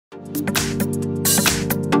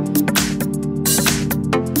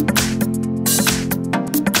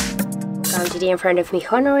today in front of me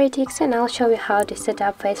Honor 8X, and I'll show you how to set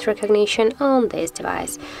up face recognition on this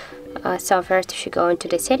device. So first you should go into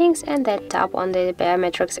the settings and then tap on the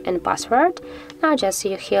biometrics and password. Now just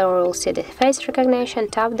see here we will see the face recognition,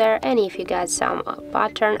 tap there, and if you got some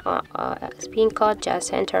pattern or PIN code,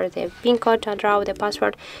 just enter the PIN code to draw the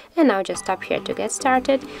password, and now just tap here to get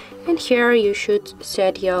started. And here you should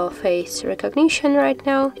set your face recognition right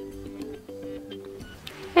now.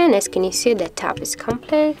 And as can you see, the tap is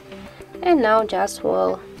complete, and now just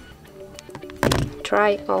we'll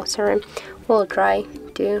try to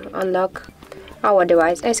unlock our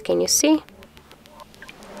device. As can you see,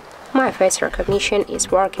 my face recognition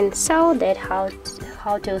is working. So that's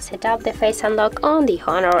how to set up the face unlock on the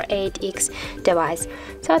Honor 8X device.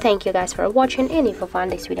 So thank you guys for watching, and if you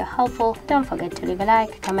found this video helpful, don't forget to leave a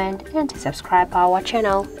like, comment and to subscribe our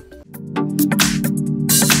channel.